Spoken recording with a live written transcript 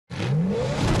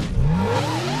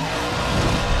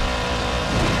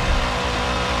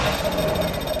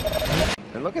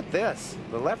And look at this.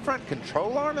 The left front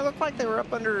control arm, it looked like they were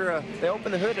up under, they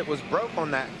opened the hood, it was broke on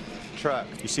that truck.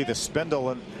 You see the spindle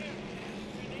and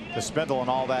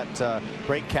all that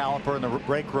brake caliper and the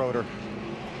brake rotor.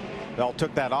 They all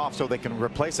took that off so they can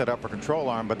replace that upper control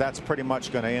arm, but that's pretty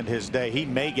much going to end his day. He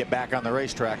may get back on the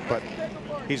racetrack, but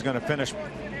he's going to finish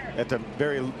at the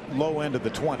very low end of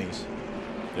the 20s.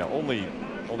 Yeah, only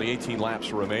 18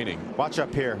 laps remaining. Watch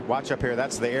up here. Watch up here.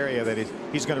 That's the area that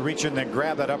he's going to reach in and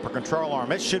grab that upper control arm.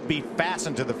 It should be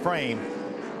fastened to the frame.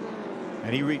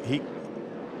 And he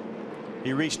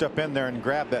reached up in there and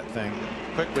grabbed that thing.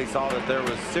 Quickly saw that there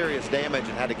was serious damage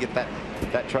and had to get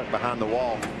that truck behind the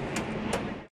wall.